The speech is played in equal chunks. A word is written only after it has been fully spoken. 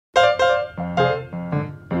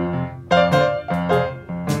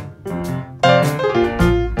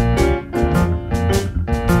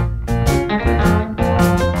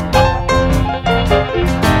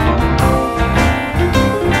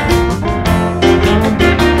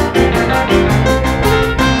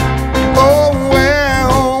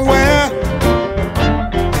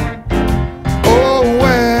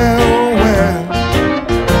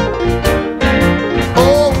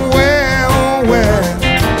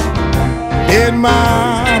did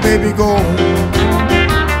my baby go?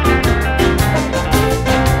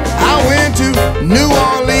 I went to New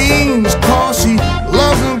Orleans 'cause she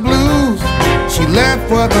loves the blues. She left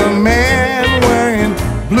for the man wearing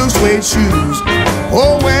blue suede shoes.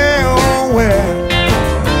 Oh where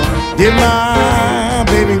did my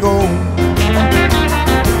baby go?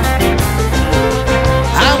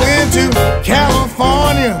 I went to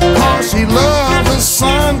California 'cause she loves the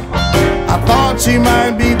sun. I thought she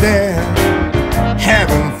might be there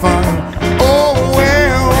having fun. Oh where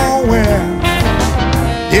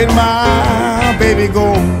did my baby go?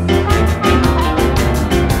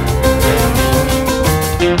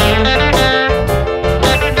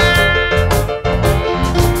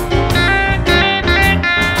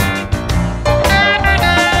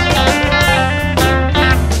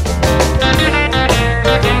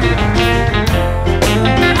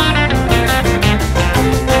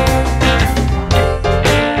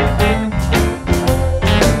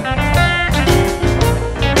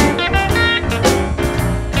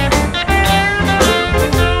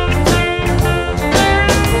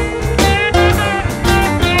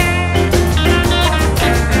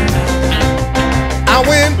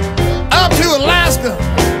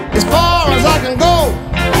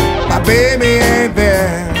 Baby ain't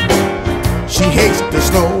there, she hates the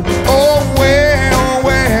snow. Oh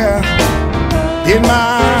where did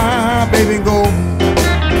my baby go?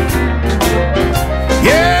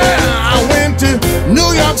 Yeah, I went to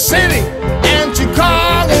New York City and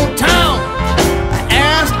Chicago town. I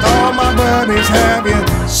asked all my buddies, have you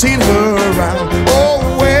seen her around? Oh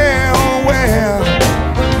where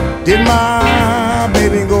did my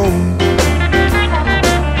baby go?